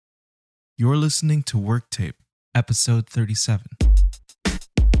You're listening to Work Tape, episode 37.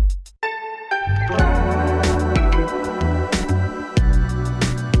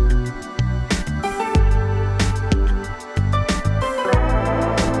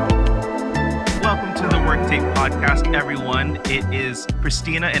 Welcome to the Work Tape podcast, everyone. It is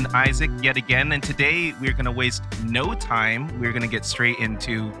Christina and Isaac yet again, and today we're going to waste no time. We're going to get straight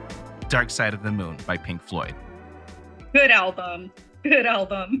into Dark Side of the Moon by Pink Floyd. Good album. Good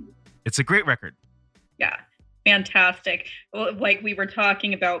album. It's a great record. Yeah, fantastic. Like we were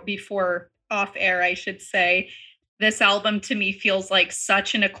talking about before off air, I should say, this album to me feels like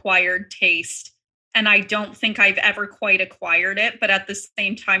such an acquired taste. And I don't think I've ever quite acquired it. But at the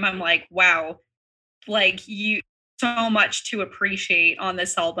same time, I'm like, wow, like so much to appreciate on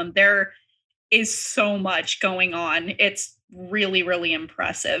this album. There is so much going on. It's really, really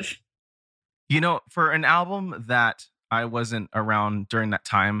impressive. You know, for an album that I wasn't around during that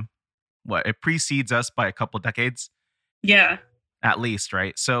time, it precedes us by a couple decades. Yeah. At least,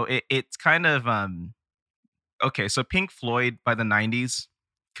 right? So it's kind of, okay, so Pink Floyd by the 90s,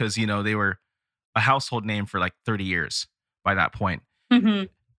 because, you know, they were a household name for like 30 years by that point. Mm-hmm.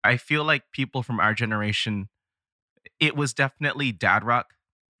 I feel like people from our generation, it was definitely dad rock,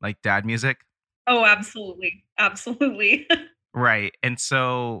 like dad music. Oh, absolutely. Absolutely. Right. And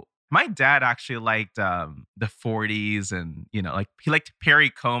so my dad actually liked the 40s and, you know, like he liked Perry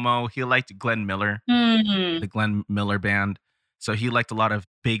Como. He liked Glenn Miller, the Glenn Miller band. So he liked a lot of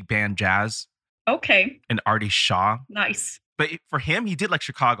big band jazz. Okay. And Artie Shaw. Nice. But for him, he did like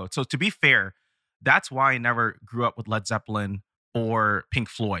Chicago. So to be fair, that's why I never grew up with Led Zeppelin or Pink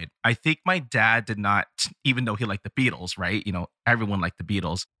Floyd. I think my dad did not, even though he liked the Beatles, right? You know, everyone liked the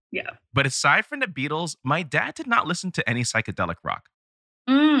Beatles. Yeah. But aside from the Beatles, my dad did not listen to any psychedelic rock.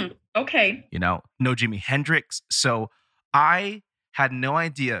 Okay. You know, no Jimi Hendrix. So I had no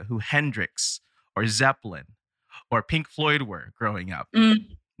idea who Hendrix or Zeppelin or Pink Floyd were growing up.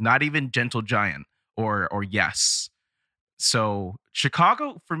 Not even Gentle Giant or Yes. So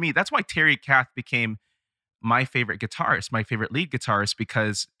Chicago, for me, that's why Terry Kath became my favorite guitarist, my favorite lead guitarist,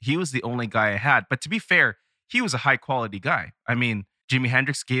 because he was the only guy I had. But to be fair, he was a high quality guy. I mean, Jimi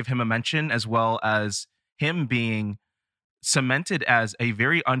Hendrix gave him a mention, as well as him being cemented as a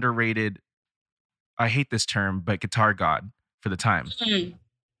very underrated, I hate this term, but guitar god for the time.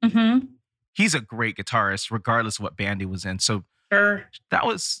 Mm-hmm. He's a great guitarist, regardless of what band he was in. So Sure. That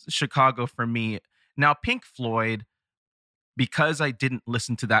was Chicago for me. Now, Pink Floyd, because I didn't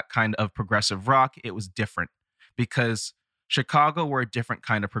listen to that kind of progressive rock, it was different. Because Chicago were a different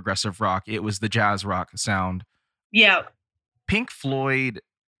kind of progressive rock. It was the jazz rock sound. Yeah. Pink Floyd,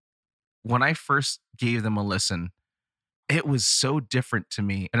 when I first gave them a listen, it was so different to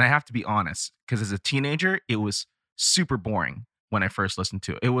me. And I have to be honest, because as a teenager, it was super boring when I first listened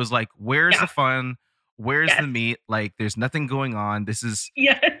to it. It was like, where's the fun? Where's the meat? Like, there's nothing going on. This is,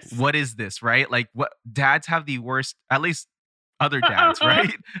 what is this, right? Like, what dads have the worst, at least other dads,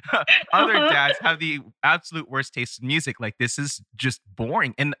 right? Other dads have the absolute worst taste in music. Like, this is just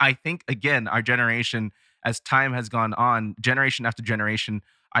boring. And I think, again, our generation, as time has gone on, generation after generation,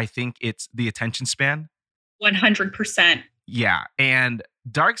 I think it's the attention span. 100%. Yeah. And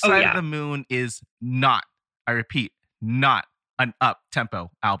Dark Side of the Moon is not, I repeat, not an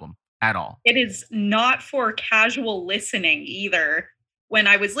up-tempo album at all. It is not for casual listening either. When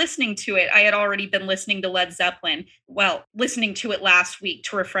I was listening to it, I had already been listening to Led Zeppelin. Well, listening to it last week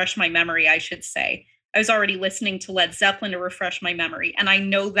to refresh my memory, I should say. I was already listening to Led Zeppelin to refresh my memory. And I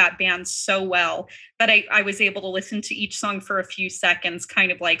know that band so well that I was able to listen to each song for a few seconds,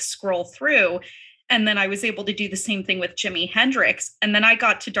 kind of like scroll through. And then I was able to do the same thing with Jimi Hendrix. And then I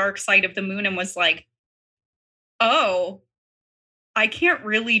got to Dark Side of the Moon and was like, oh, I can't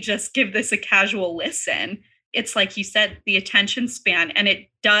really just give this a casual listen. It's like you said, the attention span, and it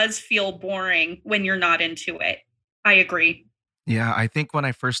does feel boring when you're not into it. I agree. Yeah, I think when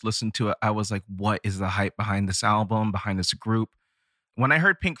I first listened to it, I was like, what is the hype behind this album, behind this group? When I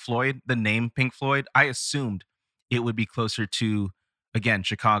heard Pink Floyd, the name Pink Floyd, I assumed it would be closer to, again,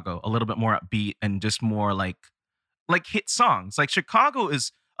 Chicago, a little bit more upbeat and just more like hit songs. Like, Chicago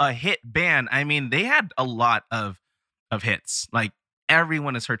is a hit band. I mean, they had a lot of hits. Like,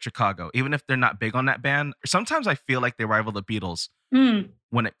 everyone has heard Chicago, even if they're not big on that band. Sometimes I feel like they rival the Beatles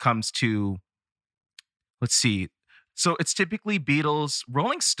when it comes to, let's see. So it's typically Beatles.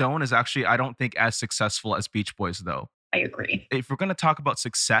 Rolling Stone is actually, I don't think, as successful as Beach Boys, though. I agree. If we're going to talk about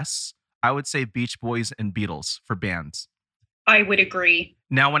success, I would say Beach Boys and Beatles for bands. I would agree.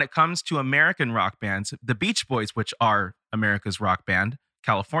 Now, when it comes to American rock bands, the Beach Boys, which are America's rock band,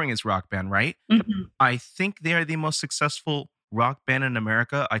 California's rock band, right? Mm-hmm. I think they are the most successful rock band in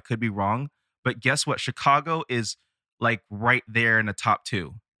America. I could be wrong, but guess what? Chicago is like right there in the top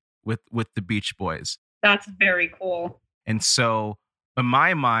two with the Beach Boys. That's very cool. And so in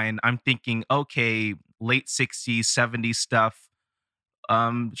my mind, I'm thinking, okay, late 60s, 70s stuff.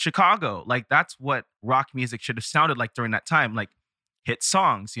 Chicago, like that's what rock music should have sounded like during that time. Like hit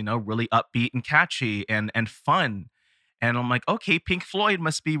songs, really upbeat and catchy and fun. And I'm like, okay, Pink Floyd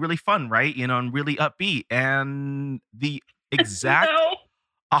must be really fun, right? And really upbeat. And the exact No.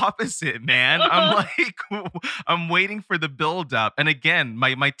 opposite, man. I'm like, I'm waiting for the build up. And again,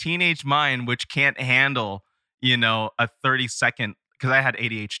 my teenage mind, which can't handle, a 30-second, because I had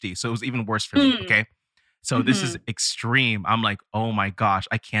ADHD. So it was even worse for me. Okay. So this is extreme. I'm like, oh my gosh,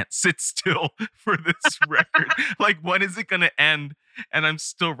 I can't sit still for this record. Like, when is it going to end? And I'm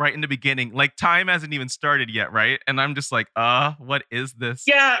still right in the beginning. Like, time hasn't even started yet, right? And I'm just like, what is this?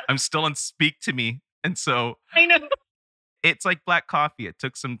 Yeah. I'm still on Speak to Me. And so I know. it's like black coffee. It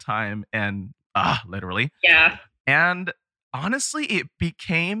took some time and literally. Yeah. And honestly,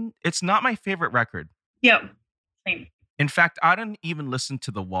 it's not my favorite record. Yep. Same. In fact, I didn't even listen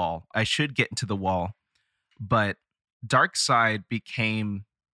to The Wall. I should get into The Wall. But Dark Side became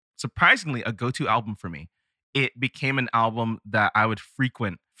surprisingly a go-to album for me. It became an album that I would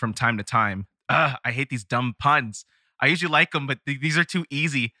frequent from time to time. I hate these dumb puns. I usually like them, but these are too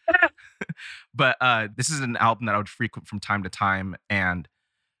easy. But this is an album that I would frequent from time to time, and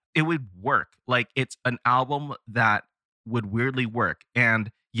it would work. Like, it's an album that would weirdly work.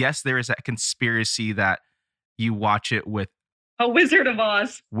 And yes, there is that conspiracy that you watch it with Wizard of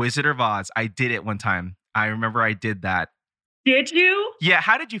Oz. Wizard of Oz. I did it one time. I remember I did that. Did you? Yeah.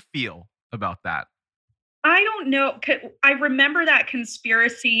 How did you feel about that? I don't know. I remember that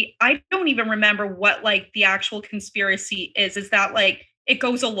conspiracy. I don't even remember what like the actual conspiracy is. Is that like it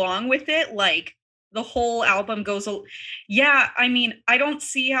goes along with it? Like the whole album goes. Yeah. I mean, I don't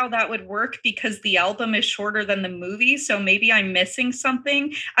see how that would work because the album is shorter than the movie. So maybe I'm missing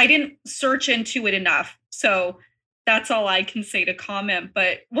something. I didn't search into it enough. So that's all I can say to comment.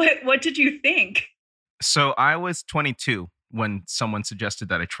 But what did you think? So I was 22 when someone suggested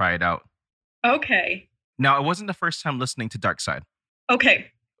that I try it out. Okay. Now, it wasn't the first time listening to Dark Side.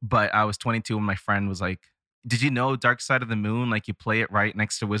 Okay. But I was 22 when my friend was like, did you know Dark Side of the Moon? Like, you play it right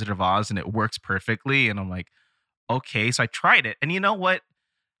next to Wizard of Oz and it works perfectly. And I'm like, okay. So I tried it. And you know what?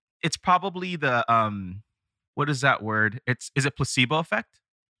 It's probably the, what is that word? Is it placebo effect?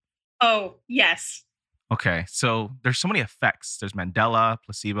 Oh, yes. Okay. So there's so many effects. There's Mandela,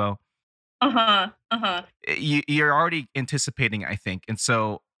 placebo. You're already anticipating, I think. And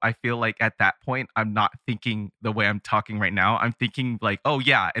so I feel like at that point, I'm not thinking the way I'm talking right now. I'm thinking like, oh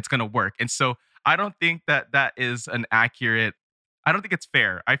yeah, it's going to work. And so I don't think that is an accurate, I don't think it's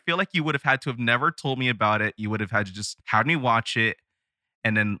fair. I feel like you would have had to have never told me about it. You would have had to just had me watch it.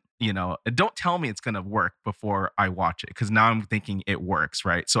 And then, don't tell me it's going to work before I watch it. Because now I'm thinking it works,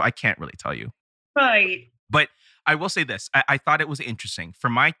 right? So I can't really tell you. Right. But I will say this. I thought it was interesting. For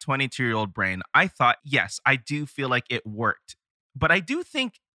my 22-year-old brain, I thought, yes, I do feel like it worked. But I do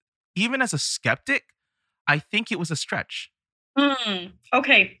think, even as a skeptic, I think it was a stretch.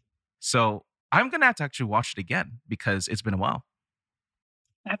 Okay. So I'm going to have to actually watch it again because it's been a while.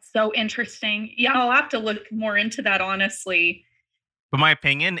 That's so interesting. Yeah, I'll have to look more into that, honestly. But my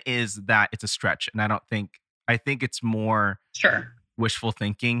opinion is that it's a stretch. And I think it's more wishful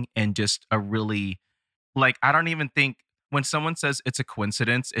thinking and just a really, like, I don't even think when someone says it's a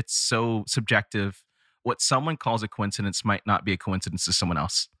coincidence, it's so subjective. What someone calls a coincidence might not be a coincidence to someone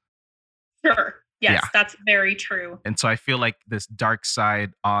else. Sure. Yes, Yeah. That's very true. And so I feel like this Dark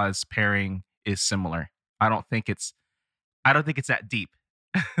Side Oz pairing is similar. I don't think it's that deep.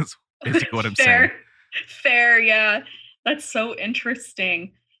 is what I'm saying. Fair, yeah. That's so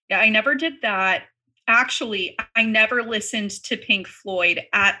interesting. Yeah, I never did that. Actually, I never listened to Pink Floyd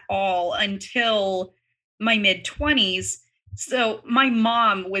at all until my mid-20s. So my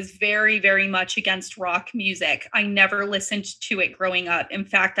mom was very, very much against rock music. I never listened to it growing up. In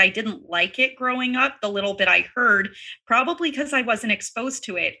fact, I didn't like it growing up, the little bit I heard, probably because I wasn't exposed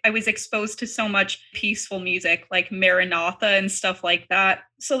to it. I was exposed to so much peaceful music like Maranatha and stuff like that.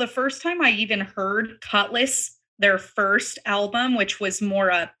 So the first time I even heard Cutlass, their first album, which was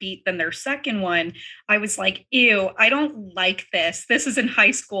more upbeat than their second one, I was like, ew, I don't like this. This is in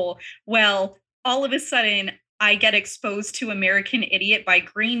high school. Well, all of a sudden, I get exposed to American Idiot by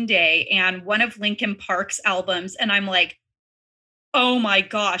Green Day and one of Linkin Park's albums. And I'm like, oh my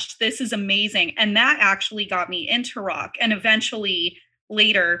gosh, this is amazing. And that actually got me into rock. And eventually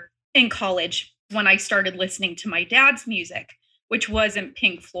later in college, when I started listening to my dad's music, which wasn't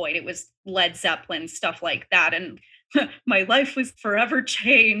Pink Floyd, it was Led Zeppelin, stuff like that. And my life was forever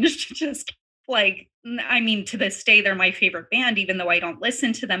changed. Just like, I mean, to this day, they're my favorite band, even though I don't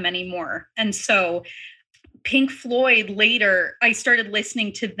listen to them anymore. And so Pink Floyd later, I started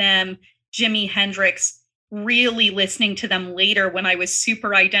listening to them, Jimi Hendrix, really listening to them later when I was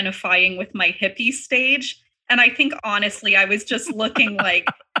super identifying with my hippie stage. And I think honestly, I was just looking like,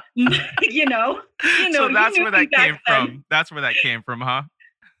 you know, So you that's knew where me that back came then. from. That's where that came from, huh?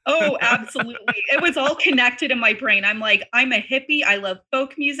 Oh, absolutely. It was all connected in my brain. I'm like, I'm a hippie. I love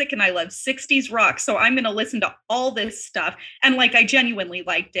folk music and I love 60s rock. So I'm going to listen to all this stuff. And like, I genuinely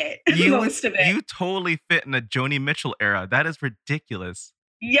liked it, most of it. You totally fit in the Joni Mitchell era. That is ridiculous.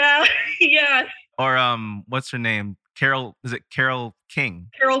 Yeah. Yeah. Or what's her name? Carol, is it Carol King?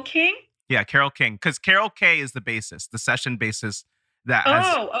 Carole King? Yeah, Carol King. Because Carol Kay is the bassist, the session bassist that has,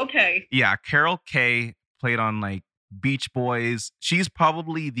 Oh, okay. yeah, Carol Kay played on like Beach Boys. She's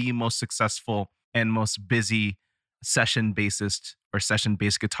probably the most successful and most busy session bassist or session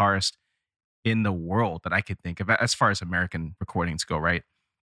bass guitarist in the world that I could think of as far as American recordings go, right?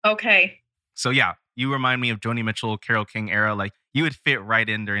 Okay. So yeah, you remind me of Joni Mitchell, Carole King era. Like you would fit right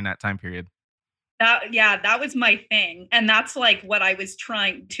in during that time period. That was my thing. And that's like what I was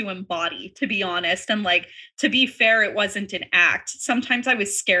trying to embody, to be honest. And like, to be fair, it wasn't an act. Sometimes I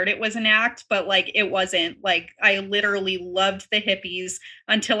was scared it was an act, but like, it wasn't. Like, I literally loved the hippies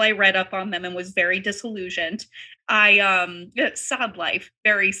until I read up on them and was very disillusioned. Sad life,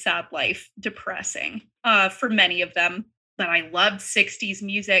 very sad life, depressing for many of them. But I loved 60s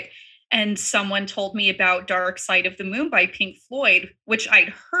music. And someone told me about Dark Side of the Moon by Pink Floyd, which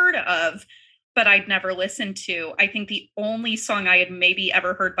I'd heard of, but I'd never listened to. I think the only song I had maybe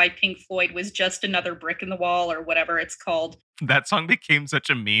ever heard by Pink Floyd was Just Another Brick in the Wall or whatever it's called. That song became such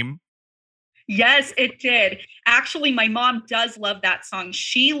a meme. Yes, it did. Actually, my mom does love that song.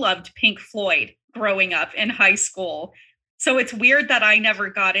 She loved Pink Floyd growing up in high school. So it's weird that I never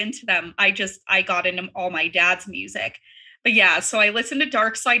got into them. I got into all my dad's music. But yeah, so I listened to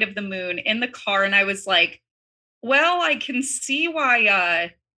Dark Side of the Moon in the car and I was like, well, I can see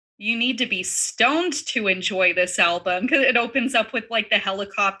why you need to be stoned to enjoy this album because it opens up with like the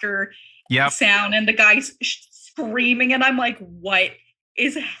helicopter sound and the guys screaming. And I'm like, what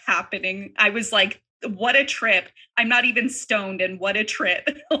is happening? I was like, what a trip. I'm not even stoned and what a trip.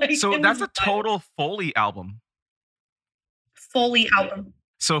 Like, so that's a total Foley album. Foley album.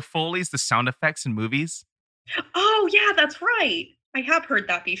 So Foley's the sound effects in movies. Oh, yeah, that's right. I have heard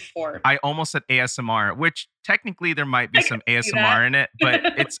that before. I almost said ASMR, which technically there might be some ASMR in it, but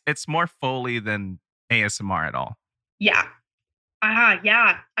it's more Foley than ASMR at all. Yeah.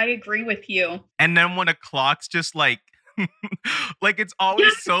 Yeah, I agree with you. And then when a clock's just like, like it's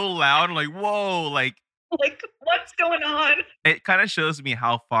always so loud, like, whoa, like what's going on? It kind of shows me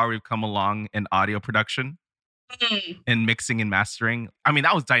how far we've come along in audio production and mixing and mastering. I mean,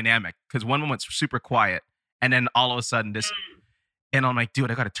 that was dynamic because one moment's super quiet and then all of a sudden this, and I'm like, dude,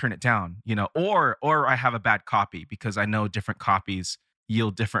 I got to turn it down, you know, or I have a bad copy because I know different copies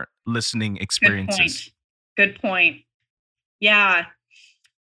yield different listening experiences. Good point. Yeah.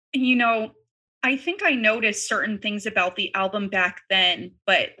 You know, I think I noticed certain things about the album back then,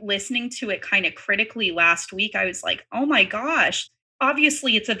 but listening to it kind of critically last week, I was like, oh my gosh,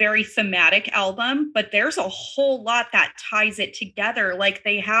 obviously it's a very thematic album, but there's a whole lot that ties it together. Like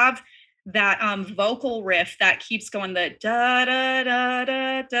they have that vocal riff that keeps going the da da da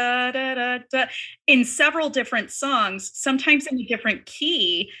da da da da da in several different songs, sometimes in a different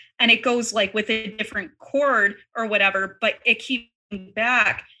key, and it goes like with a different chord or whatever, but it keeps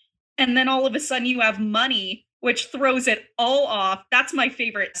back. And then all of a sudden you have Money, which throws it all off. That's my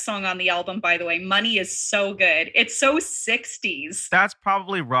favorite song on the album, by the way. Money is so good. It's so 60s. That's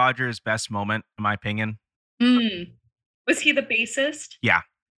probably Roger's best moment, in my opinion. Was he the bassist? Yeah.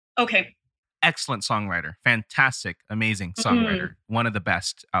 Okay. Excellent songwriter. Fantastic, amazing songwriter. One of the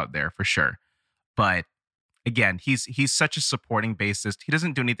best out there for sure. But again, he's such a supporting bassist. He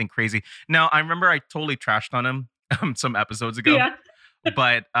doesn't do anything crazy. Now, I remember I totally trashed on him some episodes ago. Yeah.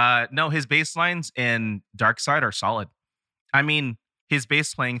 But no, his bass lines in Dark Side are solid. I mean, his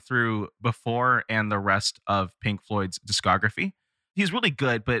bass playing through Before and the rest of Pink Floyd's discography, he's really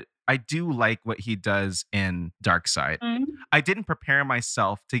good, but I do like what he does in Dark Side. I didn't prepare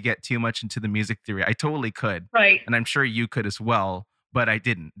myself to get too much into the music theory. I totally could. Right. And I'm sure you could as well, but I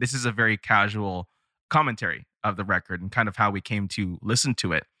didn't. This is a very casual commentary of the record and kind of how we came to listen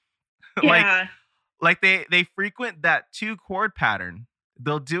to it. Yeah. like they frequent that 2-chord pattern.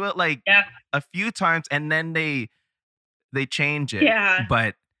 They'll do it like a few times and then they change it. Yeah.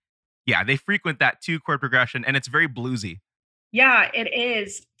 But yeah, they frequent that 2-chord progression and it's very bluesy. Yeah, it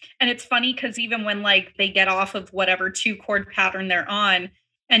is. And it's funny because even when like they get off of whatever two chord pattern they're on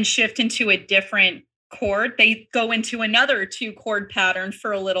and shift into a different chord, they go into another two chord pattern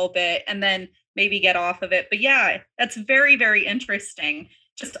for a little bit and then maybe get off of it. But yeah, that's very, very interesting.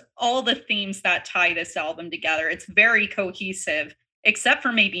 Just all the themes that tie this album together. It's very cohesive, except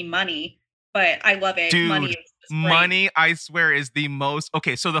for maybe Money. But I love it. Money Dude, is just great. Money, I swear, is the most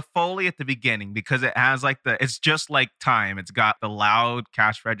okay. So the Foley at the beginning, because it has like it's just like Time. It's got the loud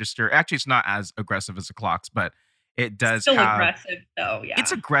cash register. Actually, it's not as aggressive as the clocks, but it does Still have aggressive though, yeah.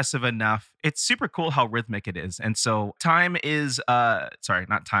 it's aggressive enough. It's super cool how rhythmic it is. And so Time is sorry,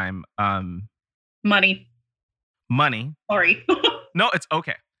 not Time. Money. Money. Sorry. No, it's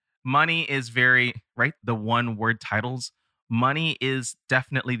okay. Money is very right. The one word titles. Money is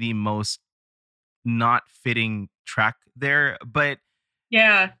definitely the most not fitting track there. But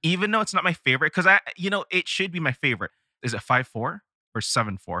Yeah. even though it's not my favorite, because it should be my favorite. Is it 5/4 or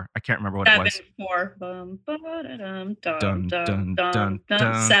 7/4? I can't remember what it was. 7/4. Ba-da-dum, dum, Dun dum, dun dum, dun dum.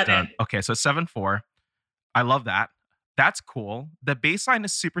 dun 7. dun. Okay, so 7/4. I love that. That's cool. The bass line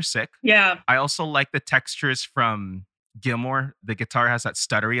is super sick. Yeah. I also like the textures from Gilmore. The guitar has that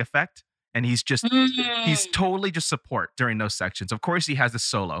stuttery effect, and he's Mm. totally just support during those sections. Of course, he has the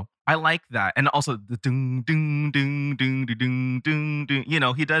solo. I like that, and also the dung dung dung dung dung dung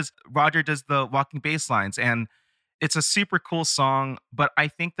dung. Roger does the walking bass lines, and it's a super cool song. But I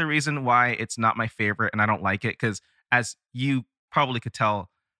think the reason why it's not my favorite, and I don't like it, because as you probably could tell,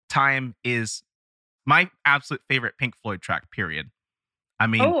 Time is my absolute favorite Pink Floyd track. Period. I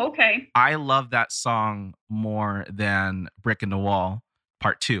mean, Oh, okay. I love that song more than Brick in the Wall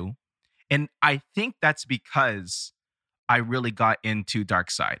Part 2. And I think that's because I really got into Dark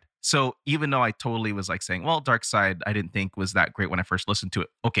Side. So even though I totally was like saying, well, Dark Side, I didn't think was that great when I first listened to it.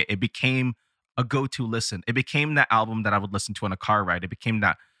 Okay, it became a go-to listen. It became that album that I would listen to on a car ride. It became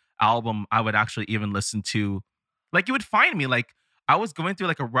that album I would actually even listen to. Like you would find me like I was going through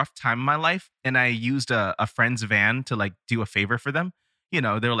like a rough time in my life and I used a friend's van to like do a favor for them. They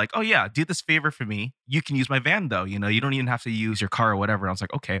were like, oh yeah, do this favor for me. You can use my van though. You don't even have to use your car or whatever. I was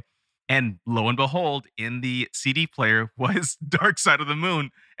like, okay. And lo and behold, in the CD player was Dark Side of the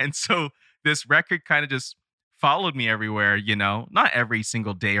Moon. And so this record kind of just followed me everywhere, not every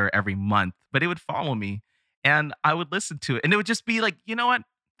single day or every month, but it would follow me. And I would listen to it. And it would just be like, you know what?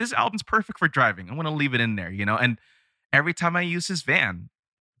 This album's perfect for driving. I'm going to leave it in there, And every time I use his van,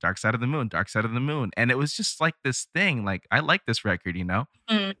 Dark Side of the Moon, Dark Side of the Moon. And it was just like this thing. Like, I like this record,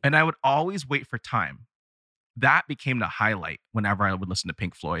 Mm. And I would always wait for Time. That became the highlight whenever I would listen to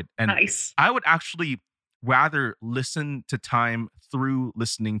Pink Floyd. And Nice. I would actually rather listen to Time through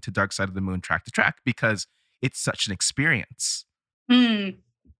listening to Dark Side of the Moon track to track because it's such an experience. Mm.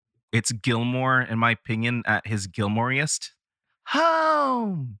 It's Gilmore, in my opinion, at his Gilmoriest.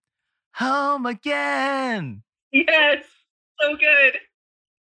 Home again. Yes. So good.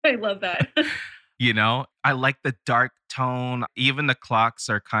 I love that. I like the dark tone. Even the clocks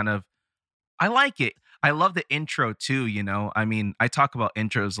are kind of, I like it. I love the intro too, I mean, I talk about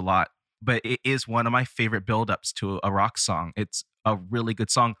intros a lot, but it is one of my favorite buildups to a rock song. It's a really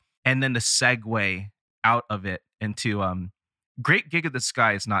good song. And then the segue out of it into Great Gig of the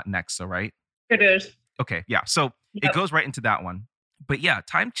Sky is not next, though, right? It is. Okay, yeah. So Yep. it goes right into that one. But yeah,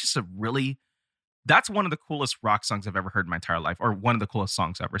 Time just that's one of the coolest rock songs I've ever heard in my entire life, or one of the coolest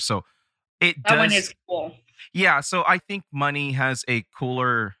songs ever. So That one is cool. yeah, so I think Money has a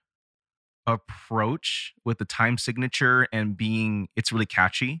cooler approach with the time signature and it's really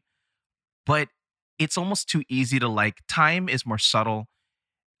catchy, but it's almost too easy to like. Time is more subtle.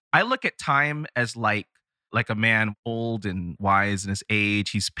 I look at Time as like a man old and wise in his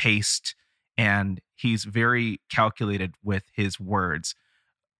age. He's paced and he's very calculated with his words.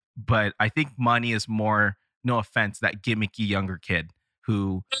 But I think Money is more, no offense, that gimmicky younger kid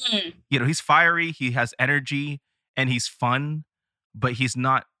who, Mm. he's fiery, he has energy, and he's fun, but he's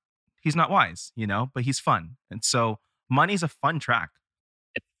not wise, but he's fun. And so Money's a fun track.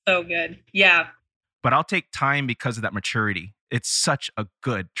 So good. Yeah. But I'll take Time because of that maturity. It's such a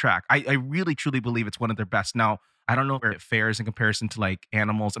good track. I really truly believe it's one of their best. Now, I don't know where it fares in comparison to like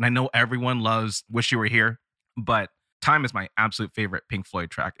Animals, and I know everyone loves Wish You Were Here, but Time is my absolute favorite Pink Floyd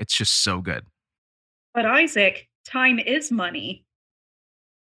track. It's just so good. But Isaac, time is money.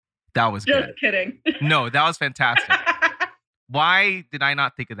 That was Just good. kidding. No, that was fantastic. Why did I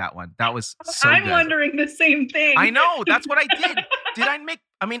not think of that one? That was so I'm good. wondering the same thing. I know. That's what I did.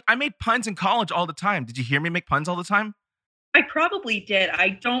 I made puns in college all the time. Did you hear me make puns all the time? I probably did. I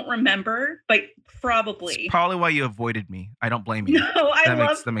don't remember, but probably. It's probably why you avoided me. I don't blame you. No, I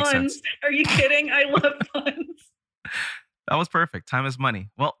love that makes puns. sense. Are you kidding? I love puns. That was perfect. Time is money.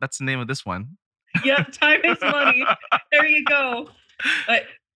 Well, that's the name of this one. Yep, time is money. There you go. But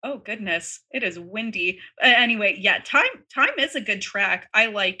oh goodness, it is windy. Anyway, yeah, time is a good track. I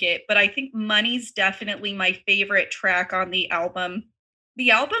like it, but I think Money's definitely my favorite track on the album.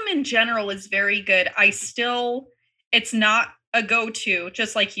 The album in general is very good. It's not a go-to,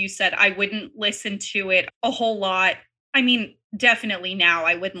 just like you said. I wouldn't listen to it a whole lot. I mean, definitely now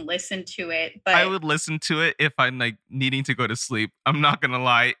I wouldn't listen to it, I but would listen to it if I'm like needing to go to sleep. I'm not gonna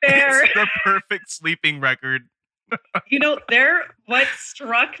lie. fair. It's the perfect sleeping record. What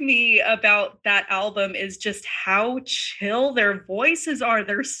struck me about that album is just how chill their voices are.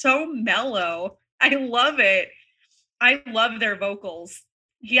 They're so mellow. I love it. I love their vocals.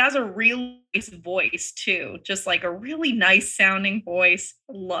 He has a really nice voice too, just like a really nice sounding voice.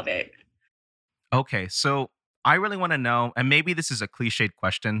 Love it. Okay, so I really want to know, and maybe this is a cliched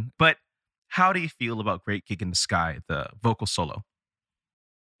question, but how do you feel about Great Gig in the Sky, the vocal solo?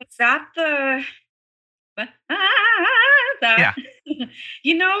 Is that the Yeah,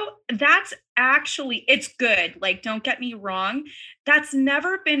 that that's actually it's good. Like, don't get me wrong. That's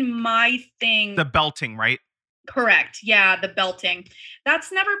never been my thing. the belting, right? Correct. Yeah, the belting.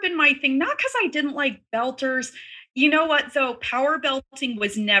 That's never been my thing. Not because I didn't like belters. You know what, though? Power belting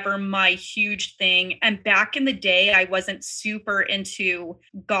was never my huge thing. And back in the day, I wasn't super into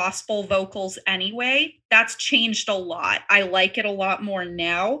gospel vocals anyway. That's changed a lot. I like it a lot more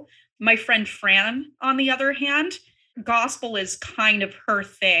now. My friend Fran, on the other hand, gospel is kind of her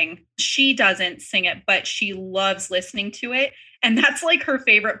thing. She doesn't sing it, but she loves listening to it. And that's like her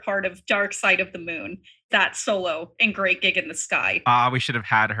favorite part of Dark Side of the Moon, that solo in Great Gig in the Sky. Ah, we should have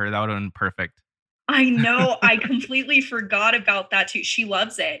had her. That would have been perfect. I know. I completely forgot about that too. She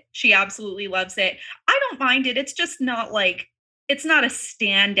loves it. She absolutely loves it. I don't mind it. It's just not like, it's not a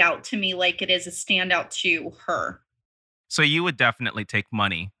standout to me like it is a standout to her. So you would definitely take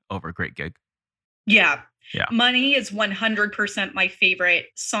Money over Great Gig. Yeah. Yeah. Money is 100% my favorite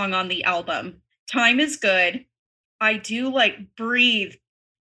song on the album. Time is good. I do like Breathe.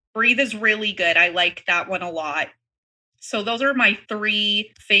 Breathe is really good. I like that one a lot. So those are my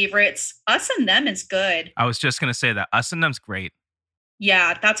three favorites. Us and Them is good. I was just gonna say that Us and Them's great.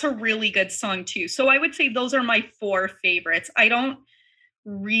 Yeah, that's a really good song too. So I would say those are my four favorites. I don't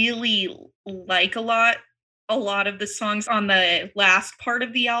really like a lot of the songs on the last part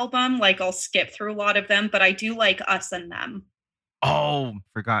of the album. Like I'll skip through a lot of them, but I do like Us and Them. Oh,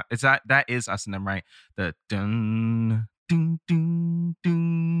 forgot. That is Us and Them, right? The dun dun dun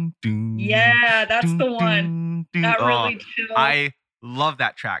dun dun. Yeah, that's the one. That Oh, really chill. I love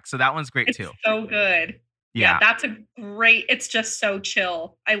that track. So that one's great It's too. so good. Yeah. That's a great. It's just so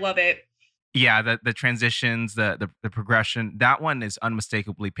chill. I love it. Yeah, the transitions, the progression, that one is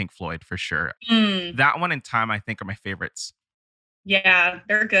unmistakably Pink Floyd for sure. Mm, That one and Time, I think, are my favorites. yeah,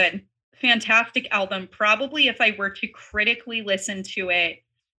 they're good. Fantastic album. Probably if I were to critically listen to it,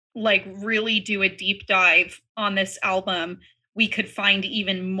 like really do a deep dive on this album, we could find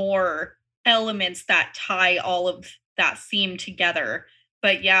even more elements that tie all of that theme together.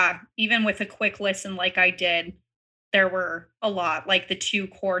 But yeah, even with a quick listen like I did, there were a lot, like the two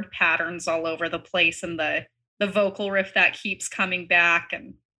chord patterns all over the place and the vocal riff that keeps coming back.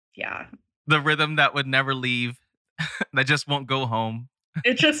 And yeah, The rhythm that would never leave, that just won't go home.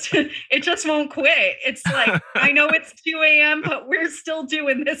 it just won't quit. It's like, I know it's 2 a.m., but we're still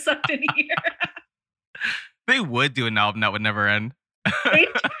doing this up in here. They would do an album that would never end.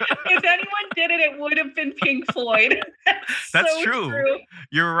 If anyone did it, it would have been Pink Floyd. That's So true.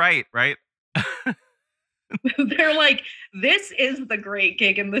 You're right? They're like, this is the Great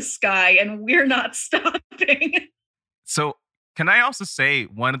Gig in the Sky, and we're not stopping. So, can I also say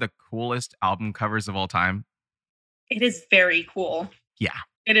one of the coolest album covers of all time? It is very cool. Yeah.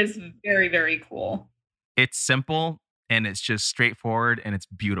 It is very, very cool. It's simple and it's just straightforward and it's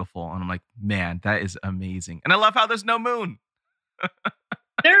beautiful. And I'm like, man, that is amazing. And I love how there's no moon.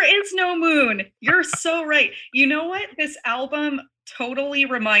 There is no moon. You're so right. You know what? This album totally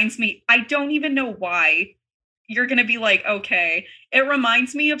reminds me. I don't even know why. You're going to be like, okay. It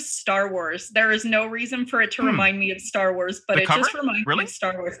reminds me of Star Wars. There is no reason for it to remind me of Star Wars, but The it just cover? reminds Really? me of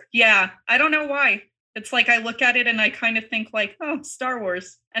Star Wars. Yeah. I don't know why. It's like I look at it and I kind of think like, oh, Star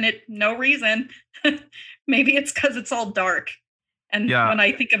Wars. And no reason. Maybe it's because it's all dark. And Yeah. when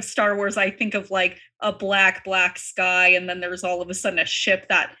I think of Star Wars, I think of like a black sky, and then there's all of a sudden a ship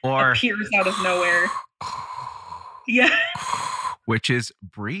that Or appears out of nowhere. Yeah, which is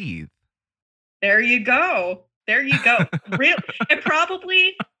Breathe. there you go. There you go. Real, and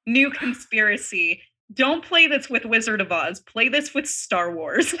probably New Conspiracy. Don't play this with Wizard of Oz. Play this with Star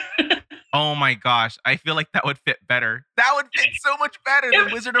Wars. Oh my gosh, I feel like that would fit better. That would fit so much better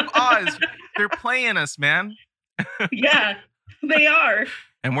than Wizard of Oz. They're playing us, man. Yeah, they are.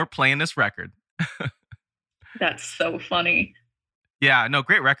 And we're playing this record. That's so funny. Yeah, no,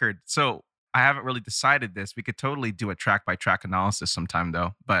 great record. So I haven't really decided this. We could totally do a track by track analysis sometime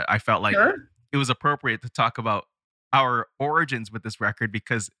though. But I felt like Sure. it was appropriate to talk about our origins with this record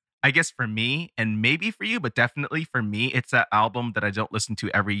because I guess for me and maybe for you, but definitely for me, it's that album that I don't listen to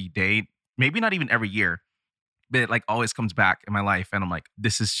every day, maybe not even every year, but it like always comes back in my life. And I'm like,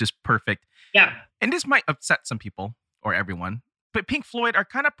 this is just perfect. Yeah. And this might upset some people or everyone, but Pink Floyd are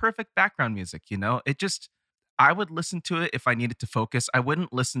kind of perfect background music, you know? It just, I would listen to it if I needed to focus. I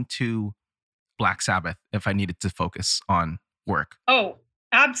wouldn't listen to Black Sabbath if I needed to focus on work. Oh,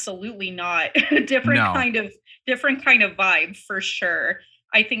 absolutely not. different No. different kind of vibe for sure.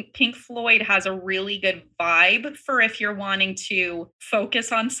 I think Pink Floyd has a really good vibe for if you're wanting to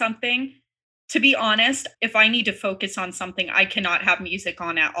focus on something. To be honest, if I need to focus on something, I cannot have music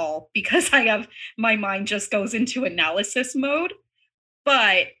on at all because my mind just goes into analysis mode.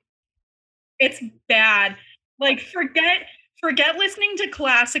 But it's bad. Like forget listening to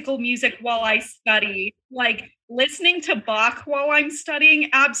classical music while I study. Like listening to Bach while I'm studying,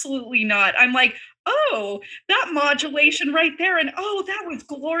 absolutely not. I'm like, oh, that modulation right there, and oh, that was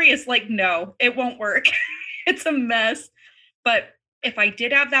glorious. Like, no, it won't work. It's a mess. But if I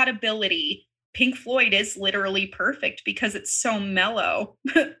did have that ability, Pink Floyd is literally perfect because it's so mellow.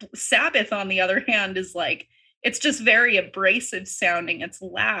 Sabbath, on the other hand, is like, it's just very abrasive sounding. It's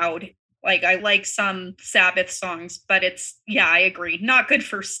loud. Like, I like some Sabbath songs, but yeah, I agree. Not good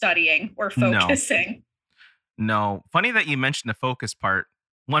for studying or focusing. No. Funny that you mentioned the focus part.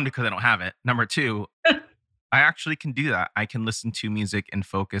 One, because I don't have it. Number two, I actually can do that. I can listen to music and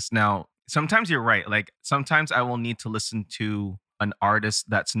focus. Now, sometimes you're right. Like sometimes I will need to listen to an artist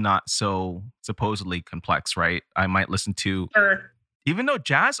that's not so supposedly complex, right? I might listen to, even though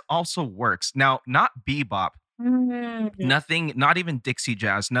jazz also works. Now, not bebop, nothing, not even Dixie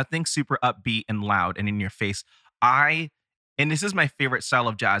jazz, nothing super upbeat and loud and in your face. And this is my favorite style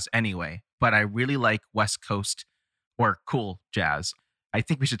of jazz anyway, but I really like West Coast or cool jazz. I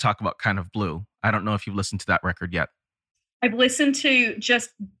think we should talk about Kind of Blue. I don't know if you've listened to that record yet. I've listened to just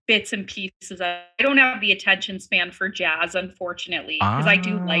bits and pieces. I don't have the attention span for jazz, unfortunately, because I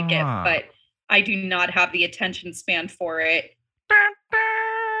do like it, but I do not have the attention span for it.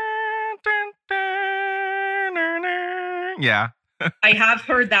 Yeah. I have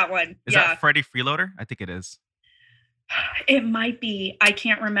heard that one. Is that Freddie Freeloader? I think it is. It might be. I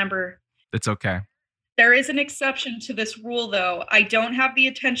can't remember. It's okay. There is an exception to this rule, though. I don't have the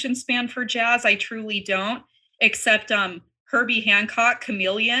attention span for jazz. I truly don't. Except Herbie Hancock,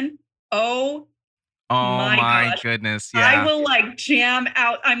 Chameleon. Oh my goodness. Yeah. I will like jam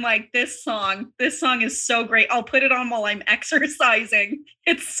out. I'm like, this song is so great. I'll put it on while I'm exercising.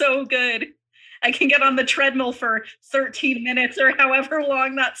 It's so good. I can get on the treadmill for 13 minutes or however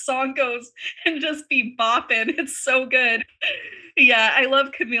long that song goes and just be bopping. It's so good. Yeah, I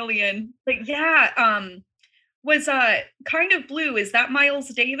love Chameleon. But yeah, was Kind of Blue, is that Miles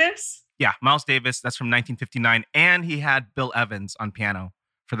Davis? Yeah, Miles Davis. That's from 1959. And he had Bill Evans on piano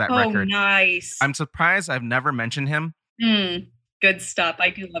for that record. Oh, nice. I'm surprised I've never mentioned him. Good stuff.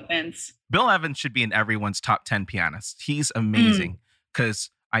 I do love Vince. Bill Evans should be in everyone's top 10 pianists. He's amazing because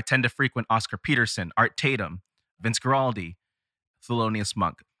I tend to frequent Oscar Peterson, Art Tatum, Vince Guaraldi, Thelonious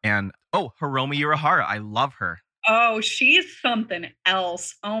Monk, and Hiromi Urahara. I love her. Oh, she's something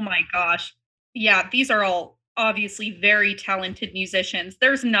else. Oh my gosh. Yeah, these are all obviously very talented musicians.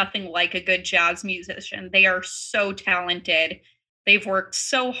 There's nothing like a good jazz musician. They are so talented. They've worked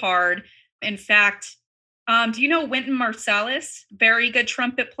so hard. In fact, do you know Wynton Marsalis? Very good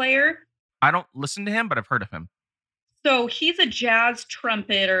trumpet player. I don't listen to him, but I've heard of him. So he's a jazz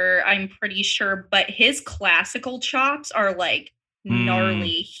trumpeter, I'm pretty sure, but his classical chops are like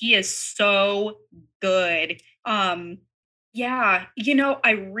gnarly. He is so good. Yeah,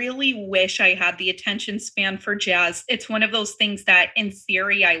 I really wish I had the attention span for jazz. It's one of those things that in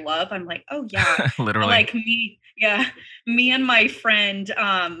theory I love. I'm like, oh yeah. Literally. Like me and my friend,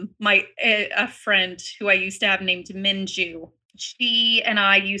 a friend who I used to have named Minju. She and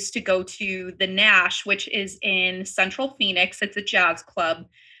I used to go to the Nash, which is in Central Phoenix. It's a jazz club.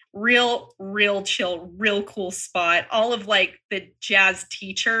 Real chill, real cool spot. All of like the jazz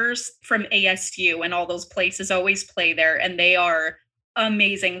teachers from ASU and all those places always play there, and they are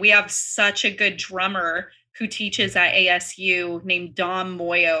amazing. We have such a good drummer who teaches at ASU named Dom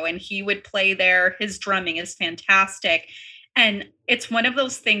Moyo, and he would play there. His drumming is fantastic. And it's one of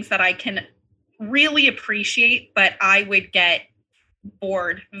those things that I can really appreciate, but I would get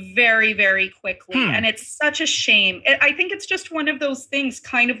bored very, very quickly. And it's such a shame. I think it's just one of those things,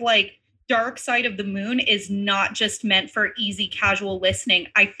 kind of like Dark Side of the Moon is not just meant for easy, casual listening.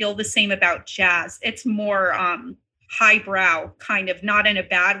 I feel the same about jazz. It's more highbrow, kind of, not in a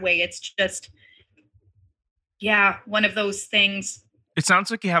bad way. It's just, yeah, one of those things. It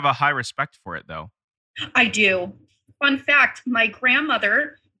sounds like you have a high respect for it, though. I do. Fun fact, my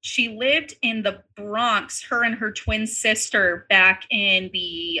grandmother, she lived in the Bronx, her and her twin sister, back in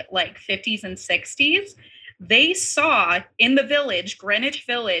the like 50s and 60s. They saw in the village, Greenwich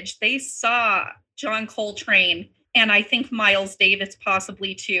Village, they saw John Coltrane and I think Miles Davis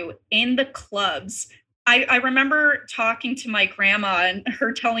possibly too in the clubs. I remember talking to my grandma and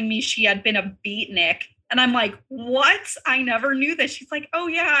her telling me she had been a beatnik. And I'm like, what? I never knew this. She's like, oh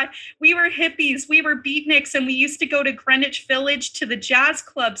yeah, we were hippies. We were beatniks. And we used to go to Greenwich Village to the jazz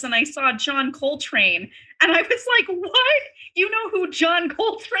clubs. And I saw John Coltrane. And I was like, what? You know who John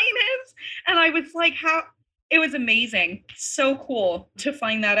Coltrane is? And I was like, how? It was amazing. So cool to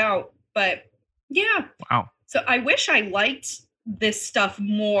find that out. But yeah. Wow. So I wish I liked this stuff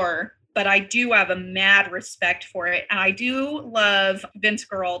more, but I do have a mad respect for it. And I do love Vince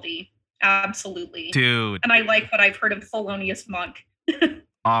Guaraldi. Absolutely. Dude. And I like what I've heard of Thelonious Monk.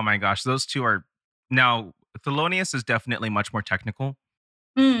 Oh my gosh. Those two are... Now, Thelonious is definitely much more technical.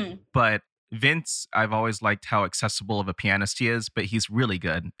 But Vince, I've always liked how accessible of a pianist he is, but he's really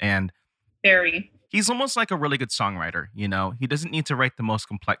good. And very. He's almost like a really good songwriter, you know? He doesn't need to write the most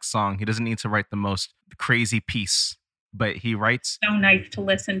complex song. He doesn't need to write the most crazy piece, but he writes... So nice to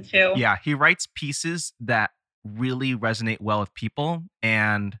listen to. Yeah, he writes pieces that really resonate well with people.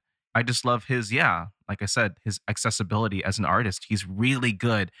 And I just love his, like I said, his accessibility as an artist. He's really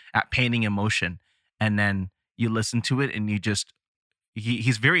good at painting emotion. And then you listen to it and you just...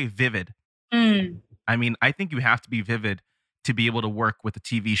 He's very vivid. I mean, I think you have to be vivid to be able to work with a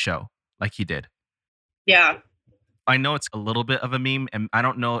TV show like he did. Yeah. I know it's a little bit of a meme, and I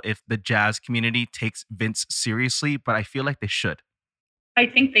don't know if the jazz community takes Vince seriously, but I feel like they should. I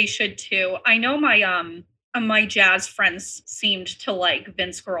think they should too. I know my jazz friends seemed to like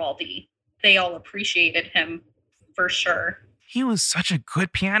Vince Guaraldi. They all appreciated him for sure. He was such a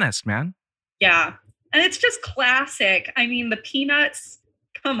good pianist, man. Yeah. And it's just classic. I mean, the Peanuts,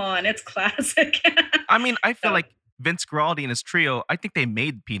 come on, it's classic. I mean, I feel like Vince Guaraldi and his trio, I think they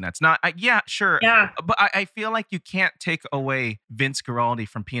made Peanuts. Sure. Yeah. But I feel like you can't take away Vince Guaraldi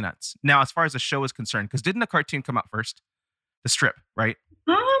from Peanuts. Now, as far as the show is concerned, because didn't the cartoon come out first? The strip, right?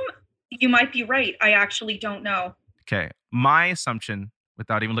 You might be right. I actually don't know. Okay. My assumption,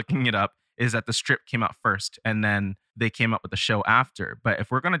 without even looking it up, is that the strip came out first and then they came up with the show after. But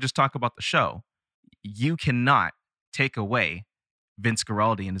if we're going to just talk about the show, you cannot take away Vince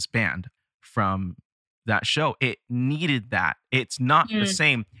Guaraldi and his band from that show. It needed that. It's not the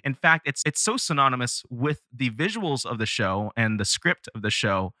same. In fact, it's so synonymous with the visuals of the show and the script of the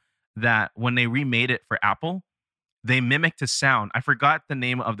show that when they remade it for Apple, they mimicked his sound. I forgot the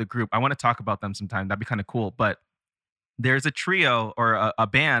name of the group. I want to talk about them sometime. That'd be kind of cool. But there's a trio or a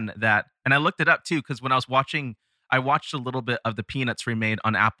band that, and I looked it up too, because when I was watching, I watched a little bit of the Peanuts remade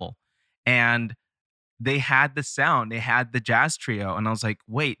on Apple, and they had the sound. They had the jazz trio, and I was like,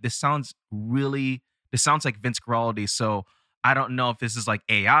 wait, this sounds like Vince Guaraldi. So I don't know if this is like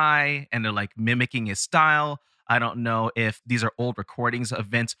AI and they're like mimicking his style. I don't know if these are old recordings of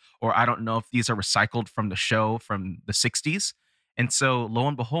Vince, or I don't know if these are recycled from the show from the 60s. And so lo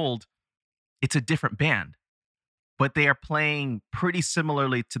and behold, it's a different band, but they are playing pretty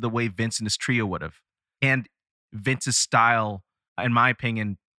similarly to the way Vince and his trio would have. And Vince's style, in my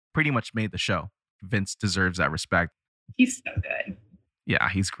opinion, pretty much made the show. Vince deserves that respect. He's so good. Yeah,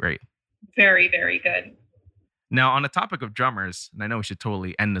 he's great. Very, very good. Now, on the topic of drummers, and I know we should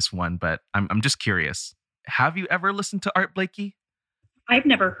totally end this one, but I'm just curious. Have you ever listened to Art Blakey? I've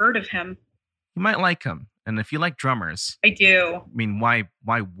never heard of him. You might like him. And if you like drummers... I do. I mean, why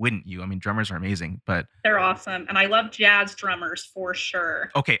wouldn't you? I mean, drummers are amazing, but... They're awesome. And I love jazz drummers for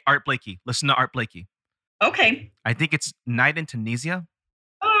sure. Okay, Art Blakey. Listen to Art Blakey. Okay. I think it's Night in Tunisia.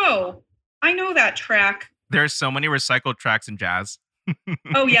 Oh, I know that track. There's so many recycled tracks in jazz.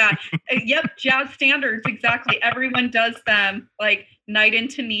 Oh, yeah. Yep. Jazz standards. Exactly. Everyone does them. Like Night in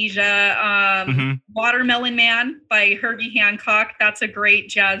Tunisia, Watermelon Man by Herbie Hancock. That's a great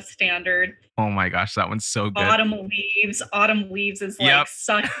jazz standard. Oh my gosh, that one's so good. Autumn Leaves is like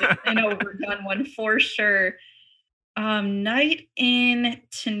such an overdone one for sure. Night in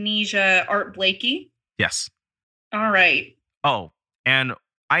Tunisia, Art Blakey. Yes. All right. Oh, and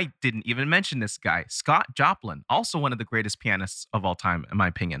I didn't even mention this guy, Scott Joplin, also one of the greatest pianists of all time, in my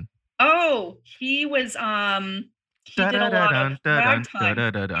opinion. Oh, Oh, he did a lot of Da-da-da-dun, da-dun, ragtime.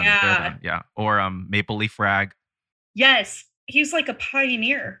 da-da-da-dun, Yeah. da-dun. Yeah. Or Maple Leaf Rag. Yes, he's like a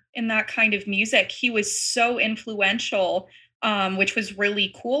pioneer in that kind of music. He was so influential, which was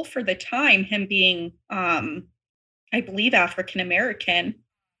really cool for the time, him being, I believe, African American.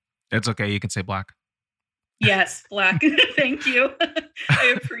 It's okay. You can say black. Yes, black. Thank you.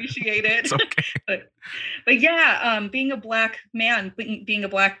 I appreciate It's it. okay. But yeah, being a black man, being a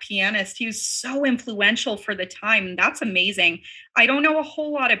black pianist, he was so influential for the time. That's amazing. I don't know a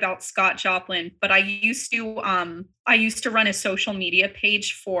whole lot about Scott Joplin, but I used to run a social media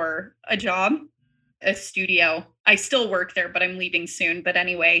page for a job, a studio. I still work there, but I'm leaving soon. But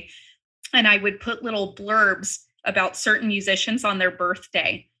anyway, and I would put little blurbs about certain musicians on their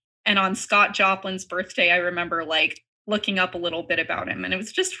birthday. And on Scott Joplin's birthday, I remember like looking up a little bit about him, and it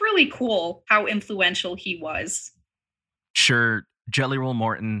was just really cool how influential he was. Sure, Jelly Roll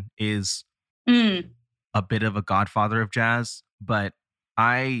Morton is Mm, a bit of a godfather of jazz, but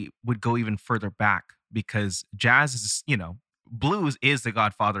I would go even further back because jazz is, blues is the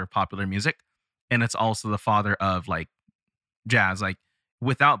godfather of popular music. And it's also the father of like jazz. Like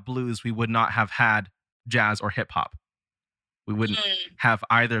without blues, we would not have had jazz or hip hop. We wouldn't mm, have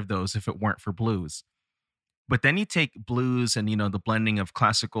either of those if it weren't for blues. But then you take blues and, the blending of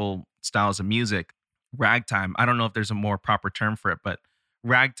classical styles of music, ragtime. I don't know if there's a more proper term for it, but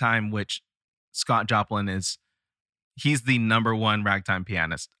ragtime, which Scott Joplin he's the number one ragtime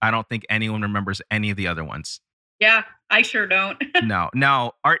pianist. I don't think anyone remembers any of the other ones. yeah, I sure don't. No.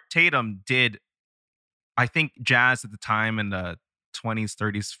 Now, Art Tatum did, I think, jazz at the time in the 20s,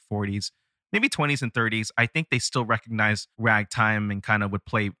 30s, 40s, maybe 20s and 30s. I think they still recognize ragtime and kind of would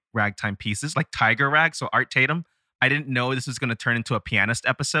play ragtime pieces like Tiger Rag. So, Art Tatum, I didn't know this was going to turn into a pianist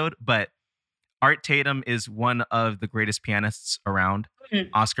episode, but Art Tatum is one of the greatest pianists around. Mm,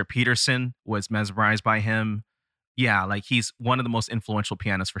 Oscar Peterson was mesmerized by him. Yeah, like he's one of the most influential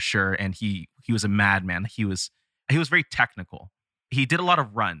pianists for sure. And he was a madman. He was very technical. He did a lot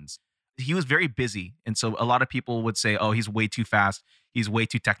of runs. He was very busy. And so a lot of people would say, oh, he's way too fast. He's way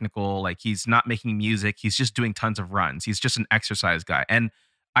too technical. Like he's not making music. He's just doing tons of runs. He's just an exercise guy. And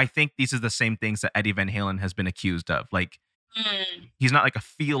I think these are the same things that Eddie Van Halen has been accused of. Like mm, he's not like a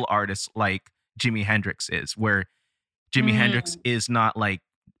feel artist like Jimi Hendrix is, where Jimi Hendrix mm, is not like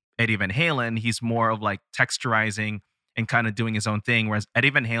Eddie Van Halen. He's more of like texturizing and kind of doing his own thing, whereas Eddie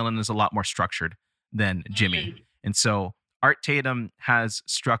Van Halen is a lot more structured than Jimmy. mm, And so Art Tatum has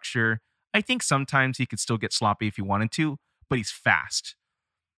structure. I think sometimes he could still get sloppy if he wanted to, but he's fast.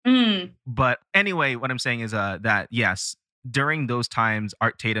 mm. But anyway, what I'm saying is that yes, during those times,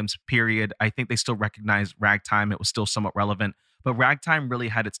 Art Tatum's period, I think they still recognized ragtime. It was still somewhat relevant, but ragtime really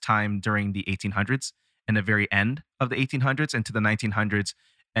had its time during the 1800s and the very end of the 1800s into the 1900s,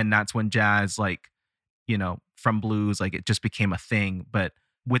 and that's when jazz, like from blues, like it just became a thing. But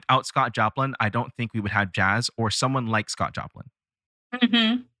without Scott Joplin, I don't think we would have jazz or someone like Scott Joplin.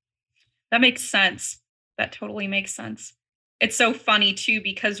 Mhm. That makes sense. That totally makes sense. It's so funny too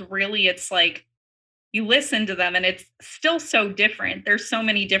because really it's like you listen to them and it's still so different. There's so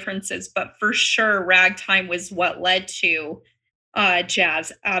many differences, but for sure ragtime was what led to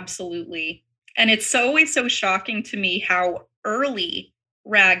jazz, absolutely. And it's always so shocking to me how early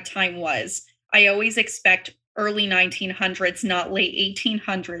ragtime was. I always expect early 1900s, not late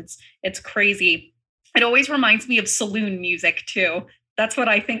 1800s. It's crazy. It always reminds me of saloon music too. That's what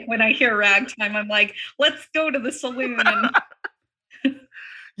I think when I hear ragtime. I'm like, let's go to the saloon and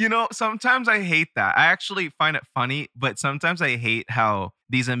Sometimes I hate that. I actually find it funny, but sometimes I hate how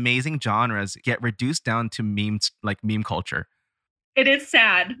these amazing genres get reduced down to memes, like meme culture. it is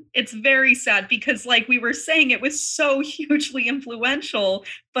sad. It's very sad because, like we were saying, it was so hugely influential.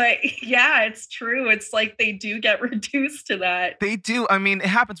 But yeah, it's true. It's like they do get reduced to that. They do. I mean, it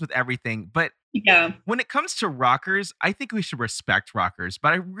happens with everything. But Yeah. when it comes to rockers, I think we should respect rockers,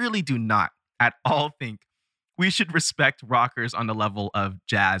 but I really do not at all think we should respect rockers on the level of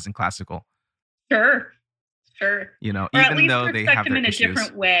jazz and classical, Sure. Sure. Or at even least though they respect have them their in a issues.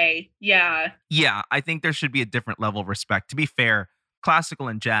 different way. Yeah. Yeah, I think there should be a different level of respect. To be fair, classical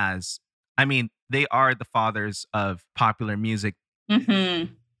and jazz, I mean, they are the fathers of popular music. Hmm.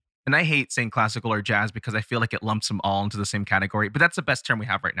 And I hate saying classical or jazz because I feel like it lumps them all into the same category, but that's the best term we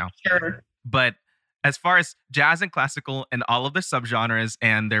have right now. Sure. But as far as jazz and classical and all of their subgenres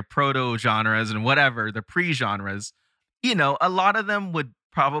and their proto genres and whatever, the pre genres, a lot of them would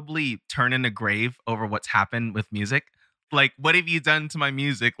probably turn in a grave over what's happened with music. Like, what have you done to my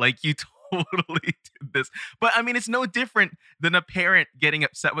music? Like, you totally did this. But I mean, it's no different than a parent getting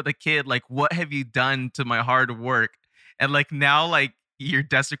upset with a kid. Like, what have you done to my hard work? And like, now, like, you're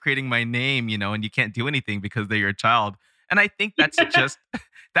desecrating my name, and you can't do anything because they're your child. And I think that's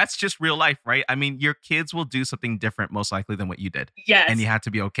just real life, right? I mean, your kids will do something different most likely than what you did. And you Yes. have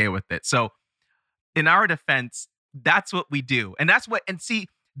to be okay with it. So in our defense, that's what we do. And that's what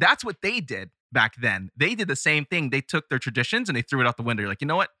they did back then. They did the same thing. They took their traditions and they threw it out the window. You're like, you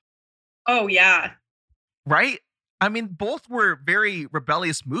know what? Oh, yeah. Right? I mean, both were very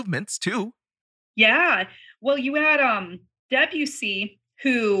rebellious movements too. Yeah. Well, you had Debussy,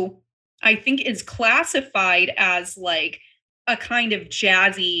 who I think is classified as like a kind of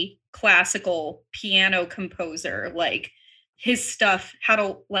jazzy classical piano composer. Like his stuff had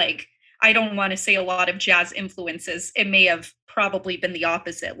I don't want to say a lot of jazz influences. It may have probably been the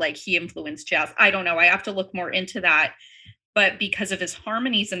opposite. Like he influenced jazz. I don't know. I have to look more into that. But because of his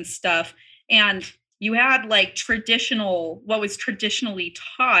harmonies and stuff, and you had like what was traditionally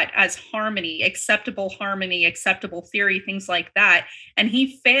taught as harmony, acceptable theory, things like that. And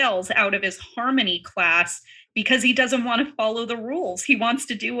he fails out of his harmony class because he doesn't want to follow the rules. He wants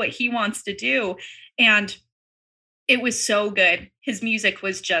to do what he wants to do. And it was so good. His music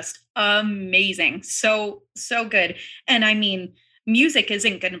was just amazing. So, so good. And I mean, music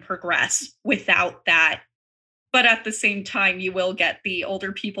isn't going to progress without that. But at the same time, you will get the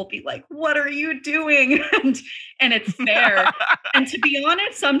older people be like, what are you doing? And it's fair. And to be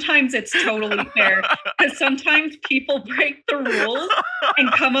honest, sometimes it's totally fair because sometimes people break the rules and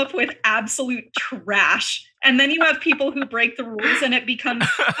come up with absolute trash. And then you have people who break the rules and it becomes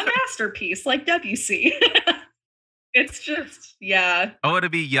a masterpiece like Debussy. It's just, yeah. Oh, to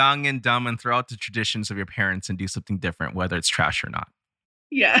be young and dumb and throw out the traditions of your parents and do something different, whether it's trash or not.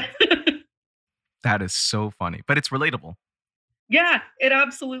 Yeah. That is so funny, but it's relatable. Yeah, it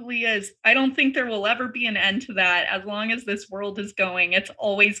absolutely is. I don't think there will ever be an end to that. As long as this world is going, it's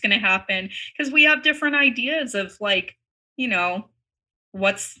always going to happen because we have different ideas of like,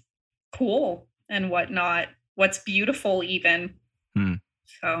 what's cool and whatnot, what's beautiful even.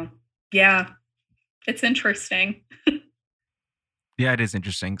 So, yeah, it's interesting. Yeah, it is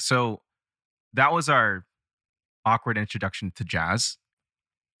interesting. So that was our awkward introduction to jazz.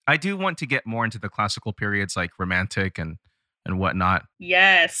 I do want to get more into the classical periods like Romantic and whatnot.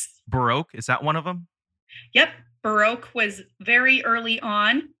 Yes. Baroque, is that one of them? Yep. Baroque was very early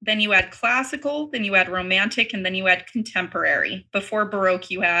on. Then you had classical, then you had Romantic, and then you had contemporary. Before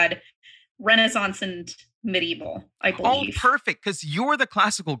Baroque, you had Renaissance and medieval, I believe. Oh, perfect. Because you're the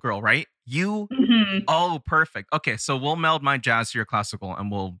classical girl, right? Oh, perfect. Okay, so we'll meld my jazz to your classical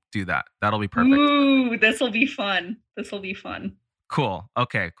and we'll do that. That'll be perfect. Ooh, this will be fun. Cool.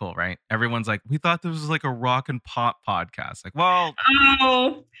 Okay, cool, right? Everyone's like, we thought this was like a rock and pop podcast. Like, well,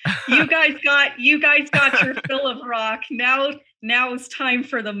 oh, you guys got your fill of rock. Now it's time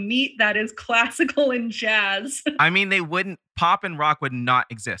for the meat that is classical and jazz. I mean, pop and rock would not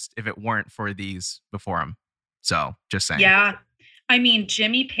exist if it weren't for these before them. So, just saying. Yeah. I mean,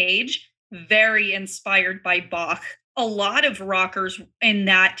 Jimmy Page, very inspired by Bach. A lot of rockers in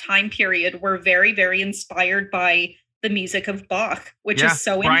that time period were very, very inspired by the music of Bach, which is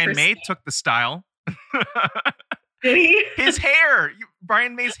so Brian interesting. May took the style. Did he? His hair,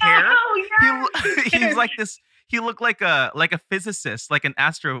 Brian May's hair. Oh, yeah. He's like this. He looked like a physicist, like an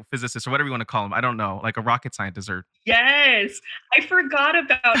astrophysicist or whatever you want to call him. I don't know, like a rocket scientist or. Yes, I forgot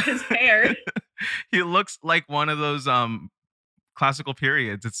about his hair. He looks like one of those classical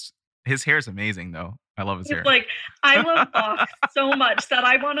periods. His hair is amazing though. I love his hair. Like, I love Bach so much that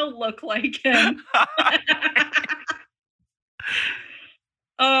I want to look like him.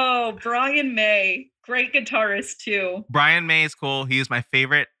 Oh, Brian May, great guitarist too. Brian May is cool. He is my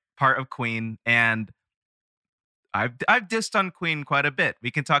favorite part of Queen, and I've dissed on Queen quite a bit.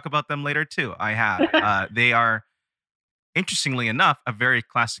 We can talk about them later too. I have. They are, interestingly enough, a very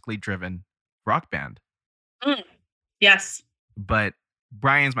classically driven rock band. Yes. But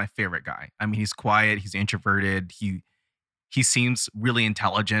Brian's my favorite guy. I mean, he's quiet, he's introverted, he seems really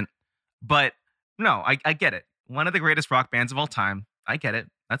intelligent. But no, I get it. One of the greatest rock bands of all time. I get it.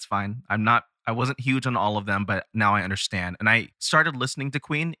 That's fine. I wasn't huge on all of them, but now I understand. And I started listening to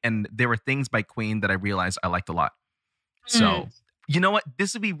Queen, and there were things by Queen that I realized I liked a lot. So, you know what?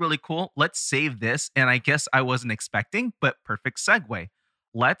 This would be really cool. Let's save this. And I guess I wasn't expecting, but perfect segue.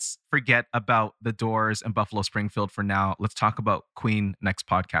 Let's forget about the Doors and Buffalo Springfield for now. Let's talk about Queen next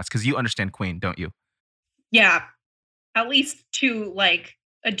podcast, because you understand Queen, don't you? Yeah, at least to like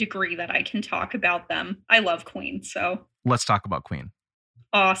a degree that I can talk about them. I love Queen, so. Let's talk about Queen.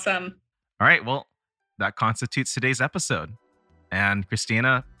 Awesome. All right, well, that constitutes today's episode. And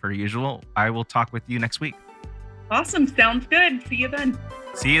Christina, per usual, I will talk with you next week. Awesome. Sounds good. See you then.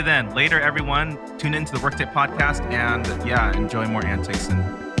 See you then. Later, everyone. Tune into the Work Tape podcast and enjoy more antics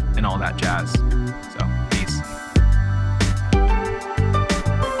and all that jazz. So.